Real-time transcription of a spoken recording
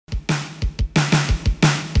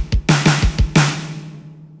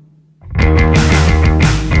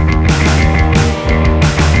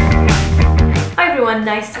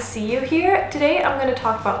nice to see you here. Today I'm going to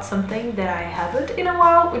talk about something that I haven't in a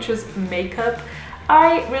while, which is makeup.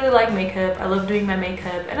 I really like makeup, I love doing my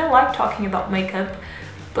makeup, and I like talking about makeup,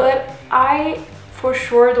 but I for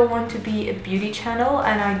sure don't want to be a beauty channel,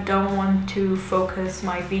 and I don't want to focus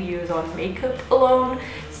my videos on makeup alone,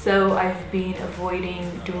 so I've been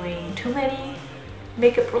avoiding doing too many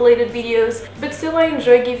makeup related videos, but still I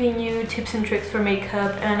enjoy giving you tips and tricks for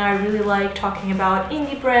makeup, and I really like talking about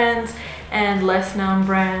indie brands and less known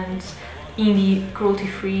brands, indie,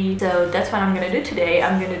 cruelty-free. So that's what I'm gonna do today.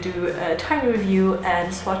 I'm gonna do a tiny review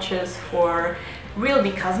and swatches for Real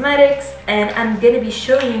Be Cosmetics, and I'm gonna be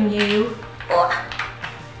showing you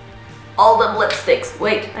all them lipsticks.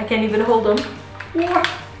 Wait, I can't even hold them.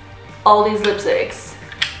 All these lipsticks.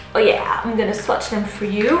 Oh yeah, I'm gonna swatch them for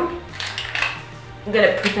you. I'm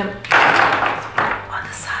gonna put them on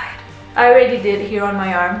the side. I already did here on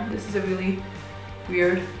my arm. This is a really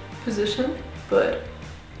weird position, but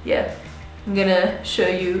yeah, I'm gonna show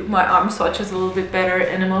you my arm swatches a little bit better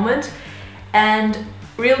in a moment. And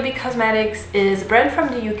Real Be Cosmetics is a brand from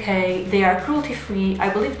the UK. They are cruelty free. I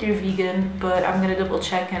believe they're vegan, but I'm gonna double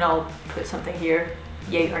check and I'll put something here,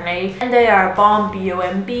 yay or nay. And they are Bomb,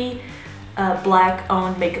 B-O-M-B, black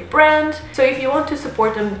owned makeup brand. So if you want to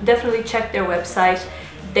support them, definitely check their website.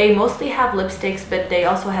 They mostly have lipsticks, but they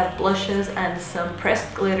also have blushes and some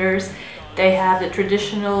pressed glitters. They have the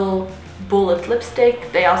traditional bullet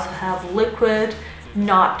lipstick. They also have liquid,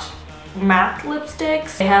 not matte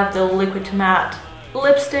lipsticks. They have the liquid to matte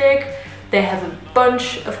lipstick. They have a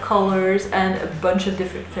bunch of colors and a bunch of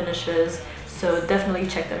different finishes, so definitely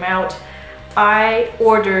check them out. I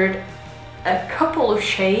ordered a couple of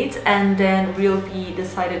shades, and then Real Be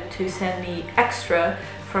decided to send me extra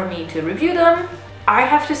for me to review them. I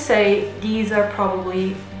have to say these are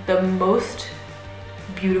probably the most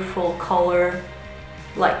beautiful color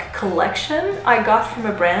collection I got from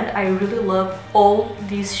a brand. I really love all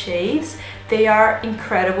these shades. They are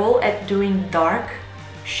incredible at doing dark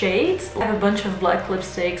shades. I have a bunch of black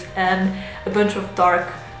lipsticks and a bunch of dark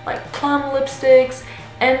plum lipsticks,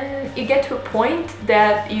 and you get to a point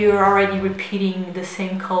that you're already repeating the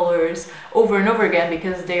same colors over and over again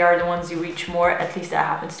because they are the ones you reach more. At least that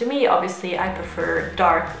happens to me. Obviously I prefer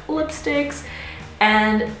dark lipsticks,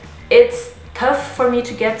 and it's tough for me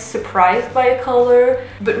to get surprised by a color,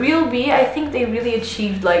 but Real Be, I think they really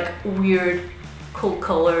achieved weird cool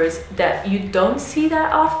colors that you don't see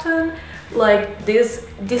that often, like this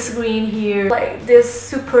green here, this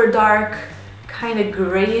super dark kind of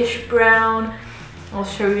grayish brown. I'll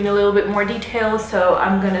show you in a little bit more detail. So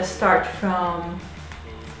I'm gonna start from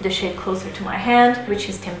the shade closer to my hand, which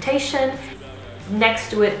is Temptation. Next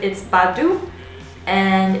to it it's Badu,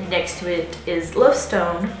 and next to it is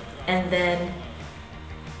Lovestone, and then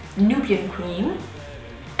Nubian Queen,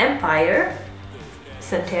 Empire,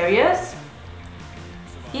 Centarius,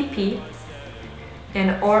 EP,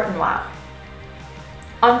 and Or Noir.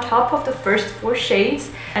 On top of the first 4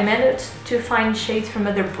 shades, I managed to find shades from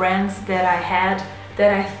other brands that I had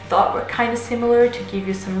that I thought were kind of similar to give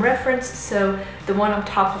you some reference. So the one on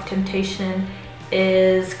top of Temptation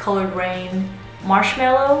is Colored Rain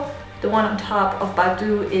Marshmallow. The one on top of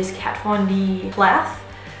Badu is Kat Von D Plath.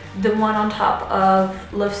 The one on top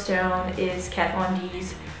of Lovestone is Kat Von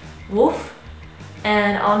D's Wolf.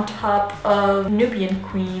 And on top of Nubian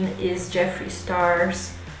Queen is Jeffree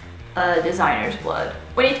Star's Designer's Blood.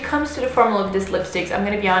 When it comes to the formula of these lipsticks, I'm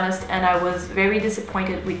gonna be honest, and I was very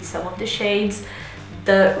disappointed with some of the shades.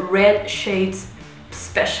 The red shades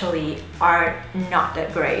especially are not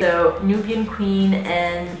that great. So Nubian Queen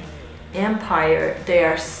and Empire, they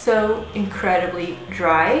are so incredibly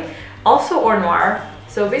dry. Also Or Noir,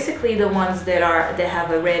 so basically the ones that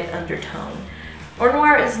have a red undertone. Or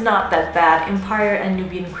Noir is not that bad. Empire and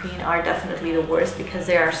Nubian Queen are definitely the worst because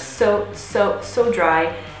they are so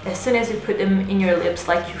dry. As soon as you put them in your lips,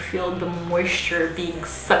 you feel the moisture being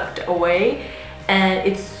sucked away, and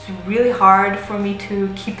it's really hard for me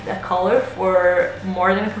to keep that color for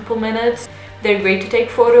more than a couple minutes. They're great to take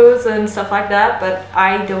photos and stuff like that, but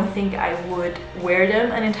I don't think I would wear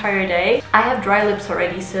them an entire day. I have dry lips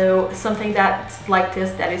already, so something that's like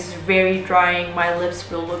this that is very drying, my lips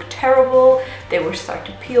will look terrible. They will start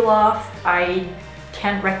to peel off. I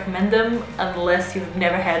can't recommend them unless you've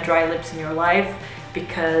never had dry lips in your life,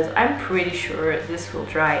 because I'm pretty sure this will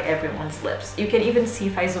dry everyone's lips. You can even see,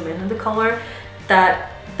 if I zoom in on the color,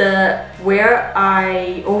 that where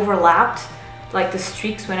I overlapped the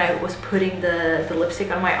streaks when I was putting the lipstick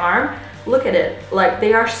on my arm, look at it,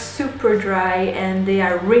 they are super dry and they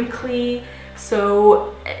are wrinkly,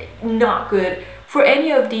 so not good. For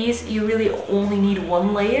any of these, you really only need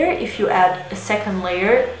one layer. If you add a second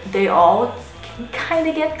layer, they all kind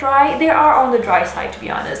of get dry. They are on the dry side, to be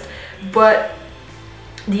honest, but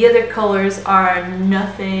the other colors are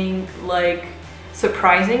nothing like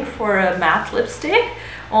surprising for a matte lipstick.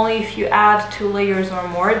 Only if you add 2 layers or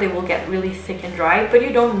more, they will get really thick and dry, but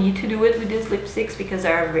you don't need to do it with these lipsticks because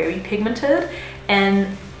they are very pigmented,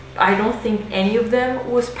 and I don't think any of them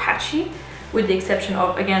was patchy, with the exception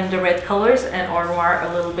of, again, the red colors and or noir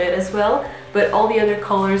a little bit as well, but all the other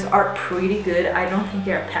colors are pretty good. I don't think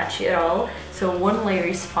they're patchy at all, so 1 layer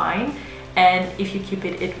is fine, and if you keep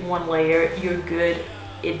it at 1 layer, you're good.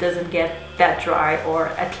 It doesn't get that dry, or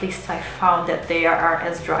at least I found that they are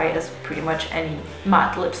as dry as pretty much any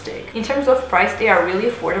matte lipstick. In terms of price, they are really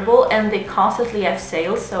affordable and they constantly have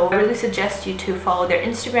sales, so I really suggest you to follow their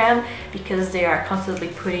Instagram because they are constantly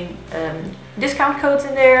putting discount codes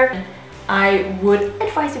in there. I would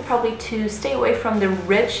advise you probably to stay away from the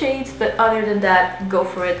red shades, but other than that, go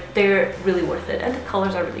for it. They're really worth it, and the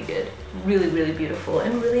colors are really good. Really beautiful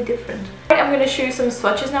and really different. I'm going to show you some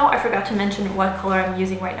swatches now. I forgot to mention what color I'm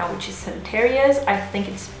using right now, which is Centuria's. I think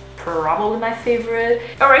it's probably my favorite.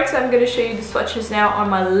 Alright, so I'm going to show you the swatches now on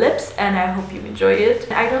my lips, and I hope you enjoyed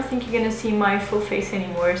it. I don't think you're going to see my full face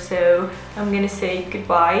anymore, so I'm going to say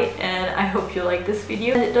goodbye, and I hope you like this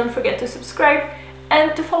video. And don't forget to subscribe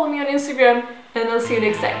and to follow me on Instagram, and I'll see you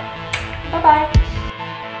next time. Bye bye!